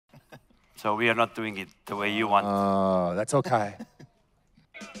So we are not doing it the way you want. Oh, that's okay.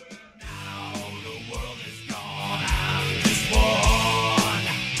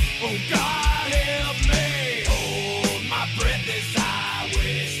 Oh, God help me. Hold my breath as I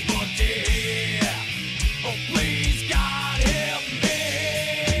wish for dear. Oh, please, God help me.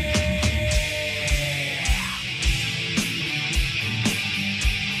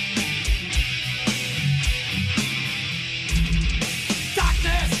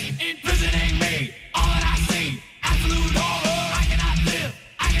 Darkness imprisoning me. All that I see, absolute horror. I cannot live,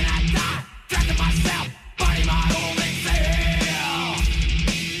 I cannot die. Trapped in myself, body my only cell.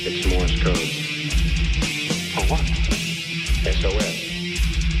 It's Morse code. For what? SOS.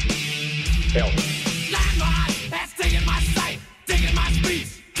 Help. Landmine has taken my sight, taken my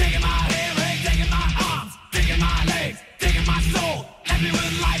speech, taken my hearing, taken my arms, taken my legs, taken my soul, left me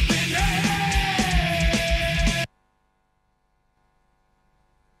with life in hell.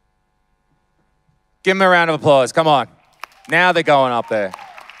 Give them a round of applause. Come on. Now they're going up there.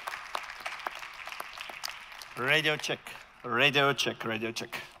 Radio check, radio check, radio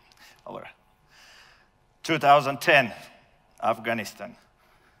check. Over. 2010, Afghanistan.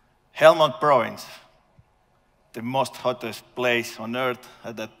 Helmand province, the most hottest place on earth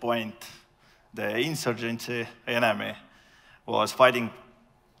at that point. The insurgency enemy was fighting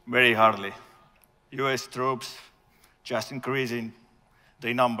very hardly. US troops just increasing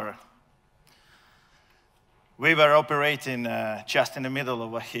their number. We were operating just in the middle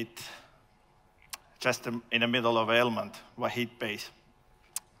of a hit, just in the middle of Helmand, a hit base.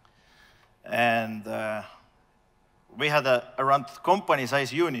 And we had around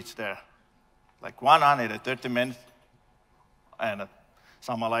company-size units there, like 130 men and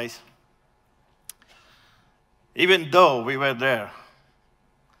some allies. Even though we were there,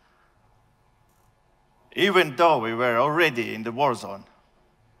 even though we were already in the war zone,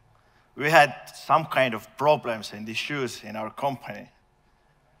 we had some kind of problems and issues in our company.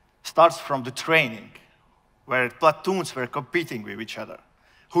 Starts from the training, where platoons were competing with each other.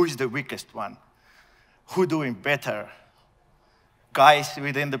 Who is the weakest one? Who doing better? Guys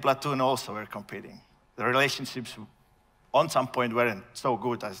within the platoon also were competing. The relationships on some point weren't so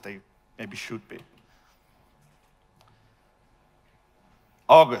good as they maybe should be.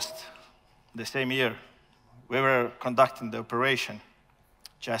 August, the same year, we were conducting the operation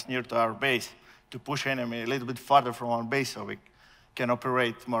just near to our base to push enemy a little bit farther from our base so we can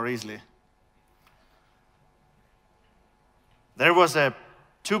operate more easily. There was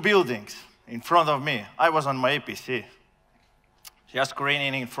two buildings in front of me. I was on my APC, just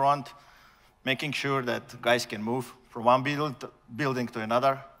screening in front, making sure that guys can move from one building to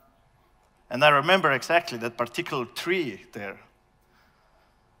another. And I remember exactly that particular tree there.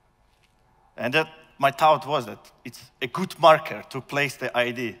 And that my thought was that it's a good marker to place the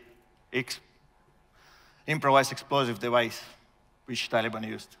ID, improvised explosive device, which Taliban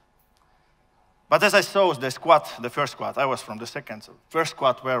used. But as I saw the squad, the first squad, I was from the second, so first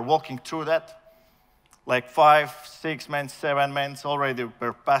squad were walking through that, like 5, 6 men, 7 men already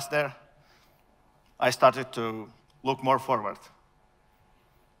were past there. I started to look more forward.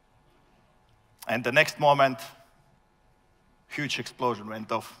 And the next moment, huge explosion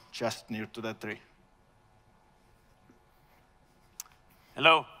went off just near to that tree.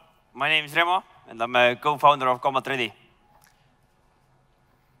 Hello, my name is Remo, and I'm a co-founder of Combat Ready.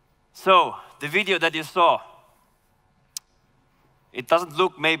 So, the video that you saw, it doesn't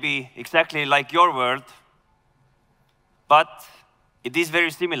look maybe exactly like your world, but it is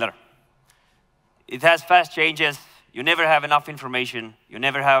very similar. It has fast changes, you never have enough information, you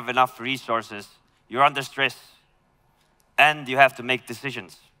never have enough resources, you're under stress, and you have to make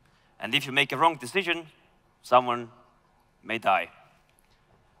decisions. And if you make a wrong decision, someone may die.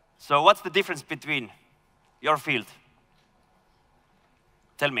 So what's the difference between your field?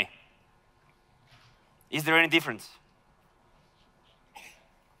 Tell me. Is there any difference?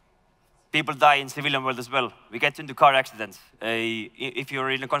 People die in civilian world as well. We get into car accidents. If you're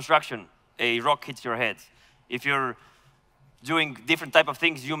in a construction, a rock hits your head. If you're doing different type of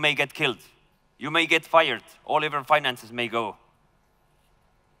things, you may get killed. You may get fired. All of your finances may go.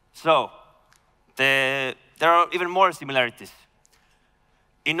 So, there are even more similarities.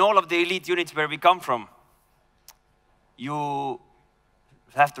 In all of the elite units where we come from, you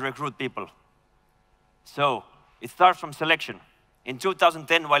have to recruit people. So, it starts from selection. In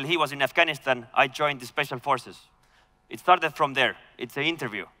 2010, while he was in Afghanistan, I joined the Special Forces. It started from there. It's an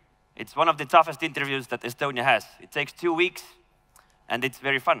interview. It's one of the toughest interviews that Estonia has. It takes 2 weeks, and it's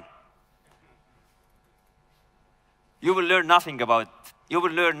very fun. You will learn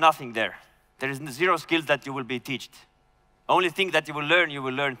nothing there. There is zero skills that you will be taught. Only thing that you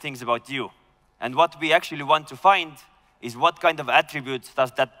will learn things about you. And what we actually want to find is what kind of attributes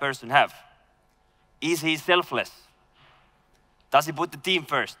does that person have? Is he selfless? Does he put the team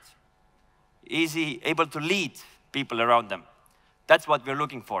first? Is he able to lead people around them? That's what we're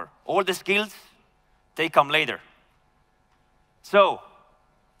looking for. All the skills, they come later. So,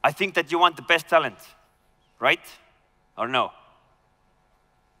 I think that you want the best talent, right? Or no?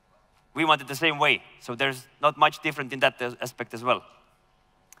 We want it the same way, so there's not much different in that aspect as well.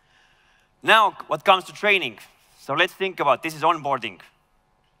 Now, what comes to training? So let's think about, this is onboarding.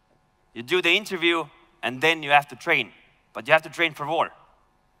 You do the interview, and then you have to train. But you have to train for war.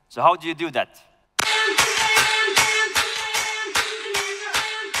 So how do you do that?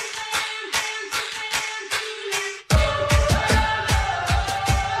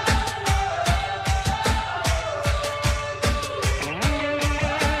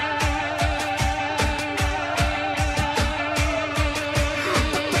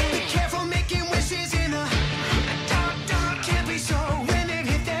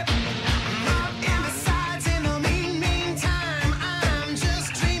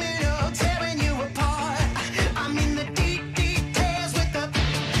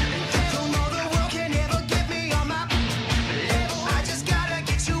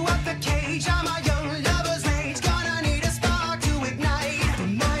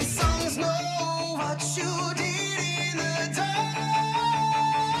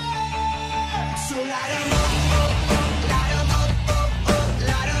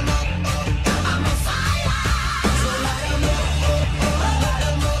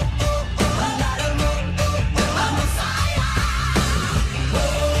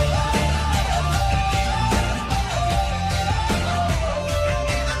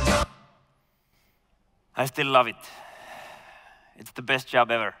 I still love it. It's the best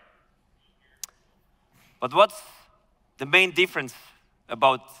job ever. But what's the main difference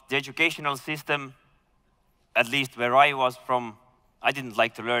about the educational system, at least where I was from? I didn't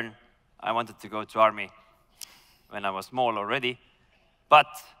like to learn. I wanted to go to army when I was small already. But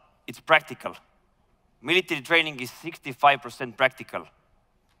it's practical. Military training is 65% practical.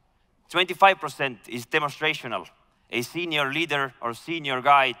 25% is demonstrational. A senior leader or senior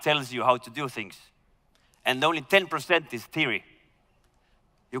guy tells you how to do things. And only 10% is theory.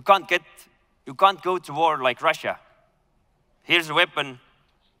 You can't go to war like Russia. Here's a weapon,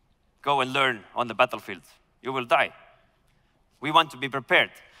 go and learn on the battlefield. You will die. We want to be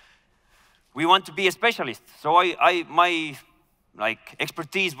prepared. We want to be a specialist. So my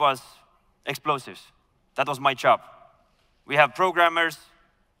expertise was explosives. That was my job. We have programmers,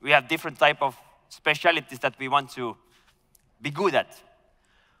 we have different type of specialties that we want to be good at.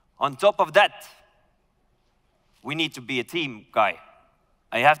 On top of that, we need to be a team guy.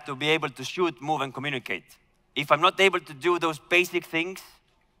 I have to be able to shoot, move, and communicate. If I'm not able to do those basic things,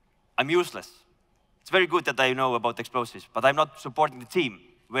 I'm useless. It's very good that I know about explosives, but I'm not supporting the team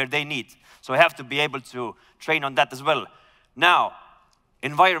where they need. So I have to be able to train on that as well. Now,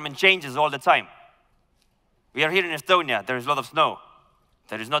 environment changes all the time. We are here in Estonia, there is a lot of snow.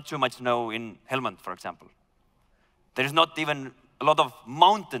 There is not too much snow in Helmand, for example. There is not even a lot of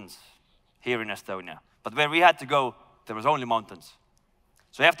mountains here in Estonia. But where we had to go, there was only mountains.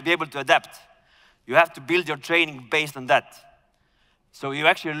 So you have to be able to adapt. You have to build your training based on that. So you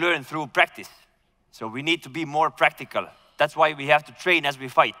actually learn through practice. So we need to be more practical. That's why we have to train as we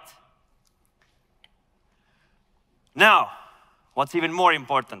fight. Now, what's even more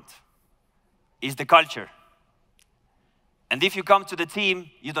important is the culture. And if you come to the team,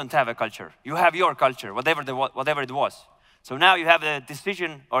 you don't have a culture. You have your culture, whatever it was. So now you have a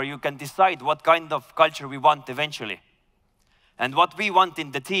decision, or you can decide what kind of culture we want eventually. And what we want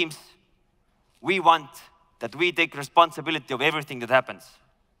in the teams, we want that we take responsibility of everything that happens.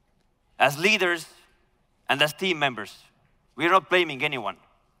 As leaders and as team members, we're not blaming anyone.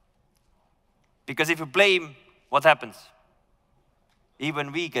 Because if you blame, what happens?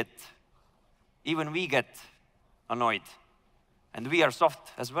 Even we get annoyed. And we are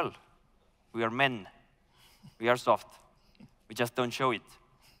soft as well. We are men. We are soft. We just don't show it.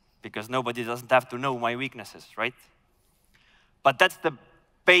 Because nobody doesn't have to know my weaknesses, right? But that's the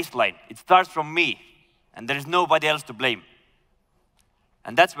baseline. It starts from me. And there is nobody else to blame.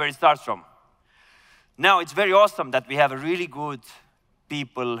 And that's where it starts from. Now, it's very awesome that we have a really good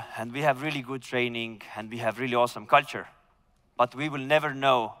people, and we have really good training, and we have really awesome culture. But we will never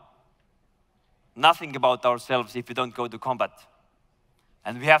know nothing about ourselves if we don't go to combat.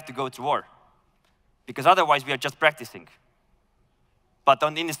 And we have to go to war. Because otherwise we are just practicing. But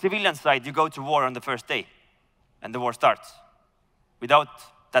in the civilian side, you go to war on the first day. And the war starts. Without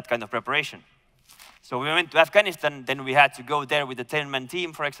that kind of preparation. So we went to Afghanistan, then we had to go there with a 10-man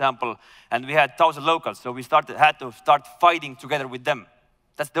team, for example, and we had 1,000 locals, so we had to start fighting together with them.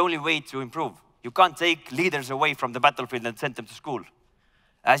 That's the only way to improve. You can't take leaders away from the battlefield and send them to school.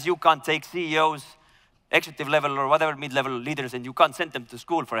 As you can't take CEOs, executive level or whatever mid-level leaders, and you can't send them to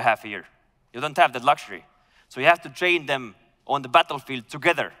school for half a year. You don't have that luxury. So you have to train them on the battlefield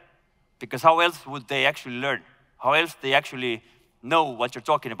together, because how else would they actually learn? How else they actually know what you're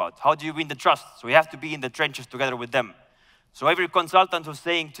talking about? How do you win the trust? So you have to be in the trenches together with them. So every consultant who's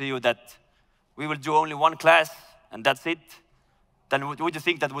saying to you that we will do only one class and that's it, then would you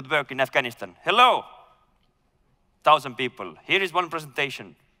think that would work in Afghanistan? Hello, 1,000 people. Here is one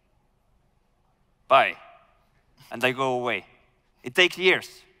presentation. Bye. And I go away. It takes years.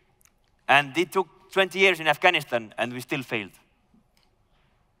 And it took 20 years in Afghanistan, and we still failed.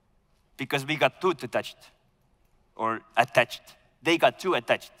 Because we got too detached, or attached. They got too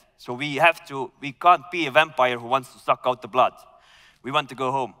attached. So we can't be a vampire who wants to suck out the blood. We want to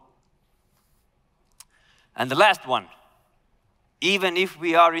go home. And the last one, even if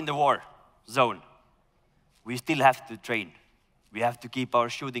we are in the war zone, we still have to train. We have to keep our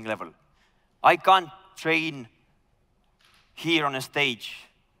shooting level. I can't train here on a stage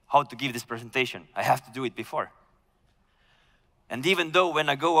how to give this presentation. I have to do it before. And even though when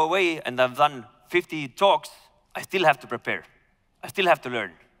I go away and I've done 50 talks, I still have to prepare. I still have to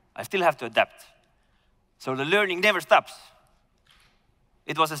learn. I still have to adapt. So the learning never stops.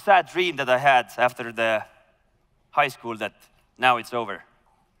 It was a sad dream that I had after the high school that now it's over.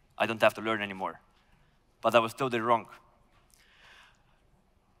 I don't have to learn anymore. But I was totally wrong.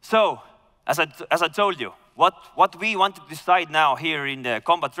 So, as I told you, what we want to decide now here in the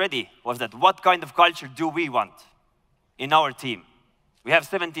Combat Ready was that what kind of culture do we want in our team? We have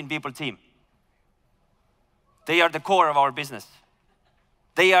 17 people team. They are the core of our business.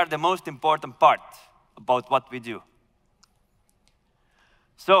 They are the most important part about what we do.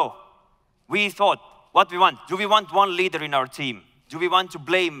 So, we thought, what we want? Do we want one leader in our team? Do we want to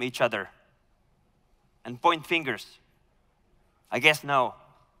blame each other and point fingers? I guess no.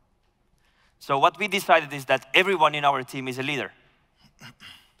 So what we decided is that everyone in our team is a leader.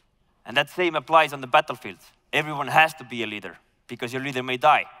 And that same applies on the battlefield. Everyone has to be a leader, because your leader may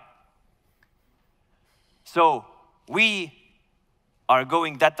die. So we are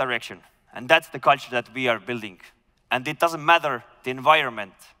going that direction, and that's the culture that we are building. And it doesn't matter the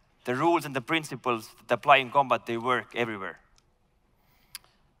environment, the rules and the principles that apply in combat, they work everywhere.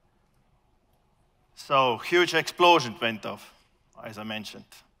 So huge explosion went off, as I mentioned.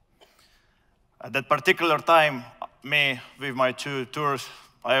 At that particular time, me, with my 2 tours,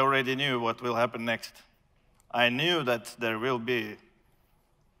 I already knew what will happen next. I knew that there will be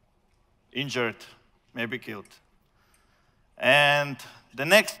injured, maybe killed. And the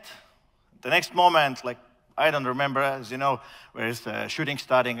next moment, like, I don't remember, as you know, where is shooting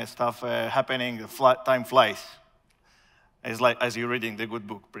starting and stuff happening, time flies. It's like as you're reading the good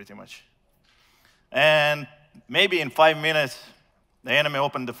book, pretty much. And maybe in 5 minutes, the enemy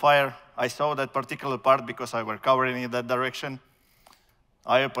opened the fire. I saw that particular part because I were covering in that direction.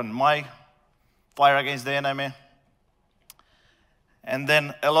 I opened my fire against the enemy. And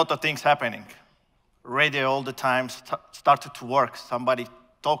then a lot of things happening. Radio all the time started to work. Somebody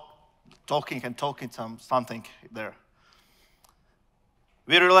talking something there.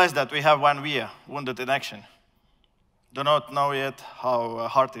 We realized that we have one VIA, wounded in action. Do not know yet how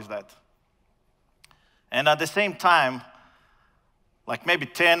hard is that. And at the same time, like maybe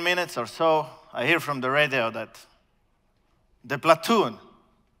 10 minutes or so, I hear from the radio that the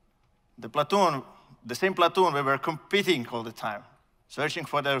same platoon we were competing all the time, searching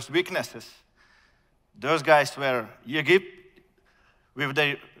for those weaknesses. Those guys were equipped with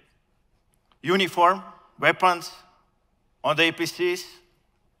their uniform, weapons, on the APCs,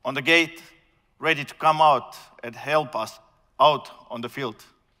 on the gate, ready to come out and help us out on the field.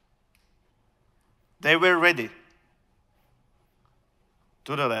 They were ready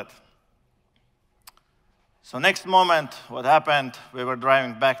to do that. So next moment, what happened, we were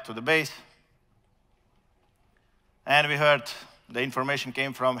driving back to the base, and we heard the information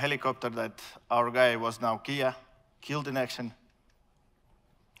came from helicopter that our guy was now killed in action,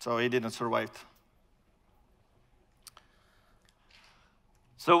 so he didn't survive.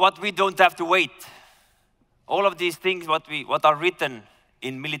 So what we don't have to wait, all of these things what are written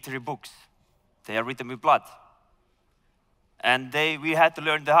in military books, they are written with blood. And we had to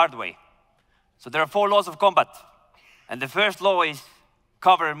learn the hard way. So there are 4 laws of combat. And the first law is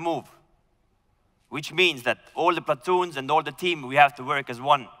cover and move, which means that all the platoons and all the team, we have to work as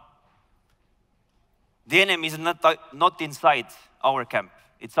one. The enemy is not inside our camp.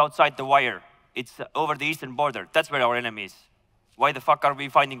 It's outside the wire. It's over the eastern border. That's where our enemy is. Why the fuck are we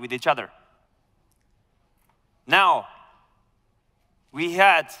fighting with each other? Now, we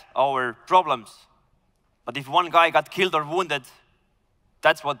had our problems, but if one guy got killed or wounded,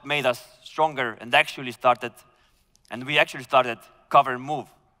 that's what made us stronger and we actually started cover and move.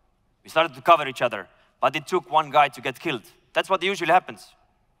 We started to cover each other, but it took one guy to get killed. That's what usually happens.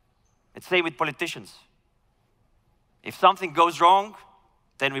 It's the same with politicians. If something goes wrong,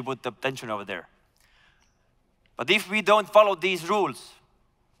 then we put the attention over there. But if we don't follow these rules,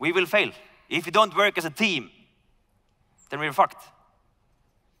 we will fail. If we don't work as a team, then we're fucked.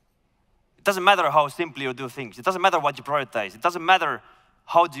 It doesn't matter how simply you do things. It doesn't matter what you prioritize. It doesn't matter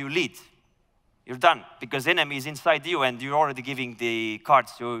how do you lead. You're done, because the enemy is inside you and you're already giving the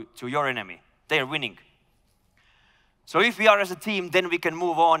cards to your enemy. They are winning. So if we are as a team, then we can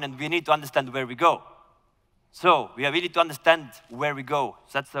move on and we need to understand where we go. So we need to understand where we go.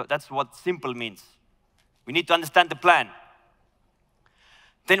 So that's what simple means. We need to understand the plan.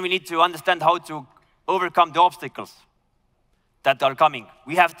 Then we need to understand how to overcome the obstacles that are coming.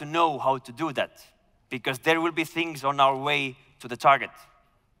 We have to know how to do that, because there will be things on our way to the target.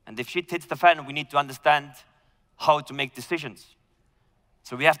 And if shit hits the fan, we need to understand how to make decisions.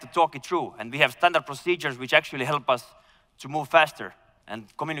 So we have to talk it through, and we have standard procedures which actually help us to move faster and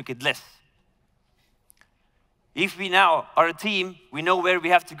communicate less. If we now are a team, we know where we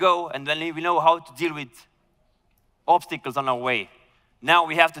have to go, and then we know how to deal with obstacles on our way. Now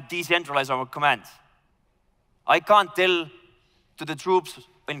we have to decentralize our command. I can't tell to the troops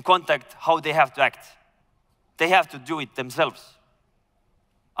in contact how they have to act. They have to do it themselves.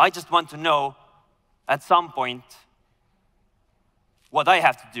 I just want to know at some point what I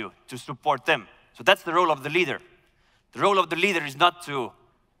have to do to support them. So that's the role of the leader. The role of the leader is not to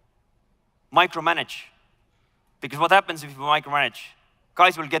micromanage. Because what happens if you micromanage?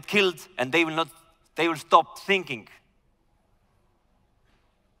 Guys will get killed and they will stop thinking.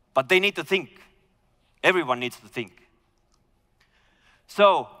 But they need to think. Everyone needs to think.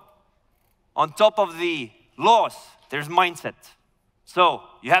 So, on top of the laws, there's mindset. So,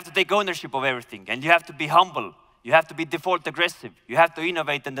 you have to take ownership of everything, and you have to be humble. You have to be default aggressive. You have to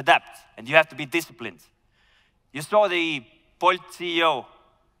innovate and adapt, and you have to be disciplined. You saw the Bolt CEO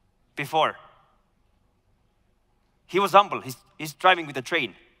before. He was humble. He's driving with a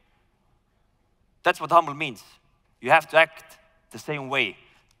train. That's what humble means. You have to act the same way.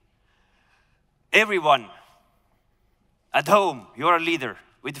 Everyone at home, you're a leader.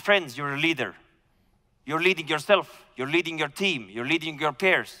 With friends, you're a leader. You're leading yourself. You're leading your team. You're leading your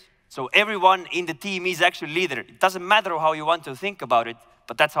peers. So everyone in the team is actually a leader. It doesn't matter how you want to think about it,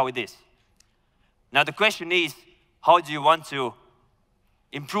 but that's how it is. Now the question is, how do you want to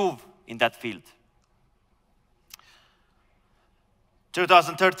improve in that field?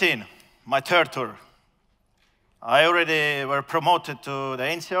 2013, my third tour. I already were promoted to the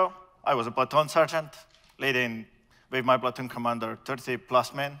NCO. I was a platoon sergeant, leading with my platoon commander 30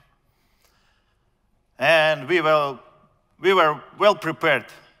 plus men. And we were well prepared.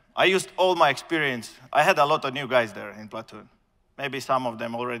 I used all my experience. I had a lot of new guys there in platoon. Maybe some of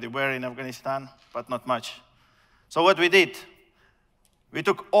them already were in Afghanistan, but not much. So what we did, we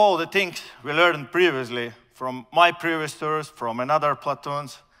took all the things we learned previously from my previous tours, from another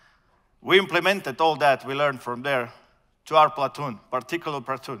platoons. We implemented all that we learned from there to our platoon, particular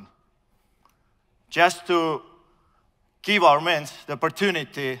platoon, just to give our men the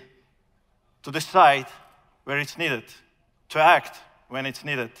opportunity to decide where it's needed, to act when it's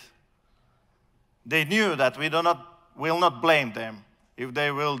needed. They knew that we will not blame them if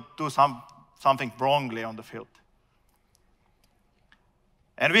they will do something wrongly on the field.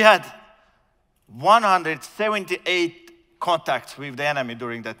 And we had 178 contacts with the enemy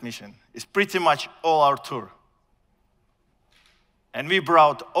during that mission. It's pretty much all our tour. And we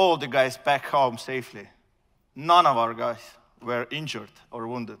brought all the guys back home safely. None of our guys were injured or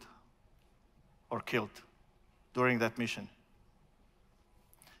wounded or killed during that mission.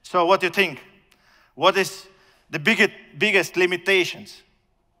 So what do you think? What is the biggest limitations?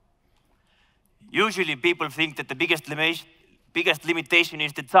 Usually people think that the biggest limitation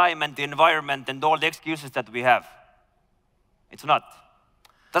is the time and the environment and all the excuses that we have. It's not.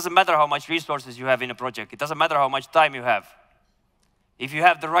 It doesn't matter how much resources you have in a project. It doesn't matter how much time you have. If you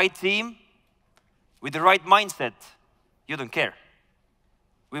have the right team with the right mindset, you don't care.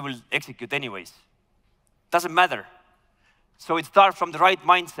 We will execute anyways. Doesn't matter. So it starts from the right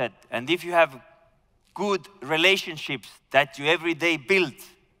mindset. And if you have good relationships that you every day build,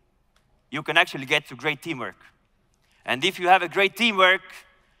 you can actually get to great teamwork. And if you have a great teamwork,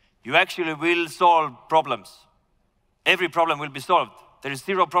 you actually will solve problems. Every problem will be solved. There is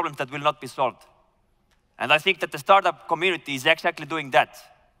zero problems that will not be solved. And I think that the startup community is exactly doing that.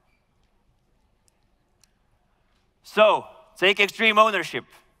 So, take extreme ownership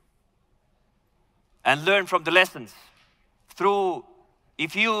and learn from the lessons.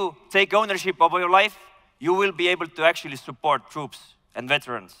 If you take ownership of your life, you will be able to actually support troops and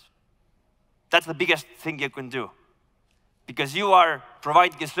veterans. That's the biggest thing you can do. Because you are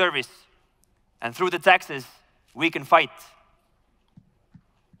providing a service, and through the taxes, we can fight.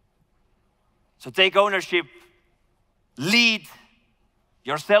 So take ownership, lead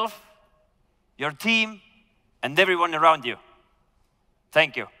yourself, your team, and everyone around you.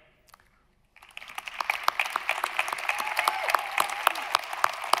 Thank you.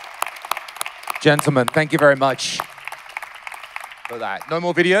 Gentlemen, thank you very much for that. No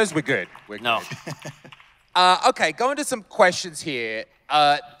more videos? We're good. We're good. No. Okay, going to some questions here.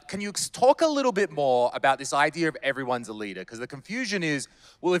 Can you talk a little bit more about this idea of everyone's a leader? Because the confusion is,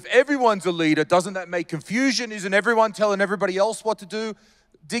 well, if everyone's a leader, doesn't that make confusion? Isn't everyone telling everybody else what to do?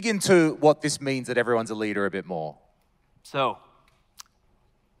 Dig into what this means that everyone's a leader a bit more. So,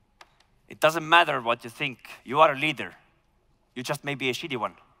 it doesn't matter what you think. You are a leader. You just may be a shitty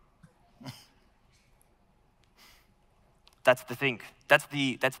one. That's the thing. That's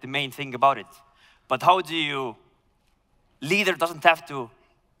the main thing about it. But how do you... Leader doesn't have to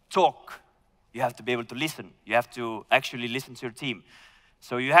talk. You have to be able to listen. You have to actually listen to your team.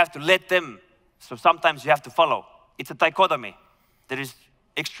 So you have to let them. So sometimes you have to follow. It's a dichotomy. There is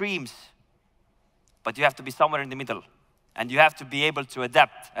extremes, but you have to be somewhere in the middle. And you have to be able to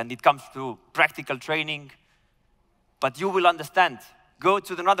adapt. And it comes to practical training. But you will understand. Go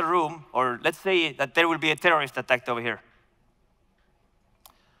to another room, or let's say that there will be a terrorist attack over here.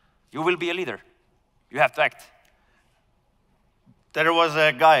 You will be a leader. You have to act. There was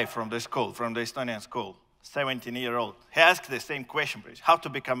a guy from the school, from the Estonian school, 17-year-old. He asked the same question, please. How to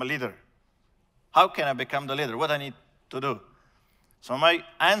become a leader? How can I become the leader? What I need to do? So my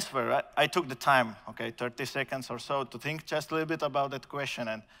answer, I took the time, okay, 30 seconds or so to think just a little bit about that question.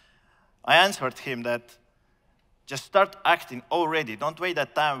 And I answered him that just start acting already. Don't wait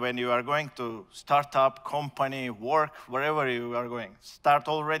that time when you are going to start up, company, work, wherever you are going. Start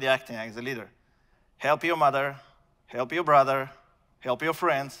already acting as a leader. Help your mother, help your brother, help your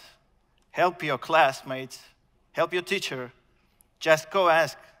friends, help your classmates, help your teacher. Just go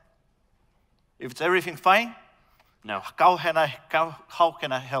ask. If it's everything fine, no. How can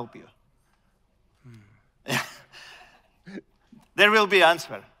I help you? There will be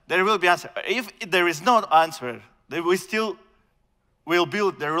answer. There will be answer. If there is no answer, then we still will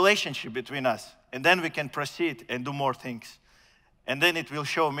build the relationship between us. And then we can proceed and do more things. And then it will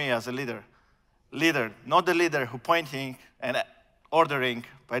show me as a leader. Leader, not the leader who pointing and ordering,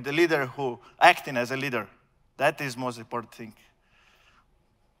 but the leader who acting as a leader. That is most important thing.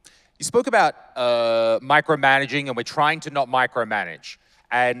 You spoke about micromanaging, and we're trying to not micromanage.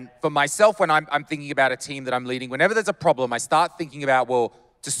 And for myself, when I'm thinking about a team that I'm leading, whenever there's a problem, I start thinking about, well,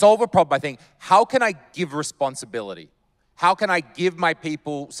 to solve a problem, I think, how can I give responsibility? How can I give my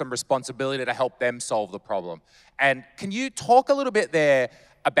people some responsibility to help them solve the problem? And can you talk a little bit there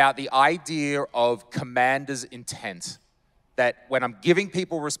about the idea of commander's intent? That when I'm giving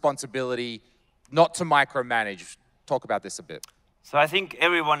people responsibility, not to micromanage. Talk about this a bit. So I think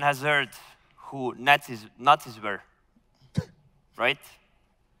everyone has heard who Nazis were, right?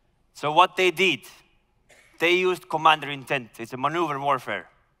 So what they did, they used commander intent. It's a maneuver warfare.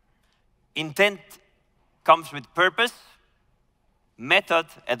 Intent comes with purpose, method,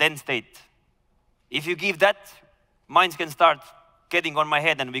 and end state. If you give that, minds can start getting on my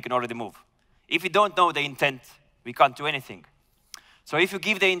head and we can already move. If you don't know the intent, we can't do anything. So if you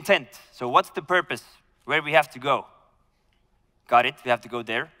give the intent, so what's the purpose? Where we have to go? Got it, we have to go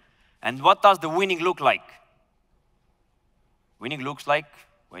there. And what does the winning look like? Winning looks like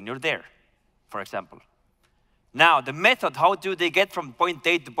when you're there, for example. Now, the method, how do they get from point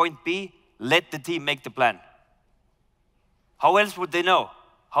A to point B? Let the team make the plan. How else would they know?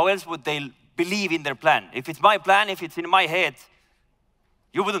 How else would they believe in their plan? If it's my plan, if it's in my head,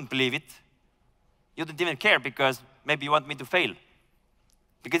 you wouldn't believe it. You didn't even care because maybe you want me to fail.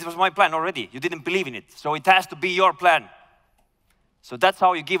 Because it was my plan already. You didn't believe in it. So it has to be your plan. So that's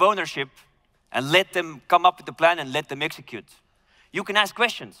how you give ownership and let them come up with the plan and let them execute. You can ask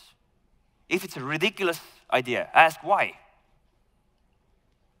questions. If it's a ridiculous idea, ask why.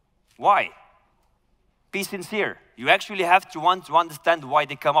 Why? Be sincere. You actually have to want to understand why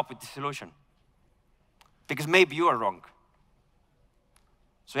they come up with the solution. Because maybe you are wrong.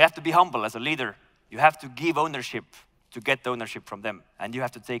 So you have to be humble as a leader. You have to give ownership to get the ownership from them. And you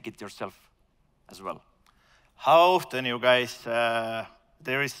have to take it yourself as well. How often, you guys,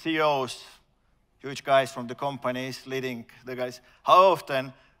 there is CEOs huge guys from the companies leading the guys. How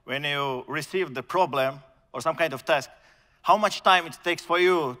often, when you receive the problem or some kind of task, how much time it takes for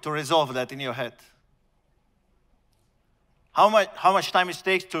you to resolve that in your head? How much time it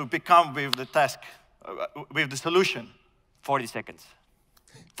takes to become with the task, with the solution? 40 seconds.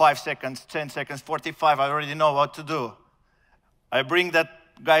 5 seconds, 10 seconds, 45, I already know what to do. I bring that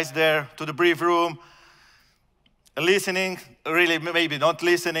guys there to the brief room, listening, really maybe not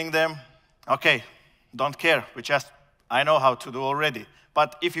listening them. Okay, don't care, I know how to do already.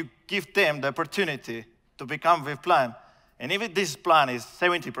 But if you give them the opportunity to become with plan, and if this plan is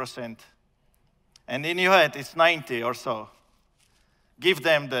 70%, and in your head it's 90 or so, give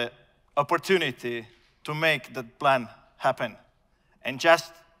them the opportunity to make that plan happen, and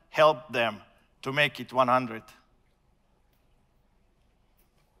just help them to make it 100.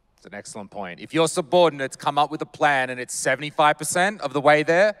 That's an excellent point. If your subordinates come up with a plan and it's 75% of the way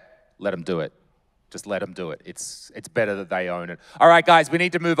there, let them do it. Just let them do it. It's better that they own it. All right, guys, we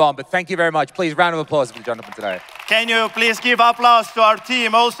need to move on, but thank you very much. Please, round of applause for the gentleman today. Can you please give applause to our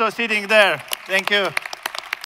team also sitting there? Thank you.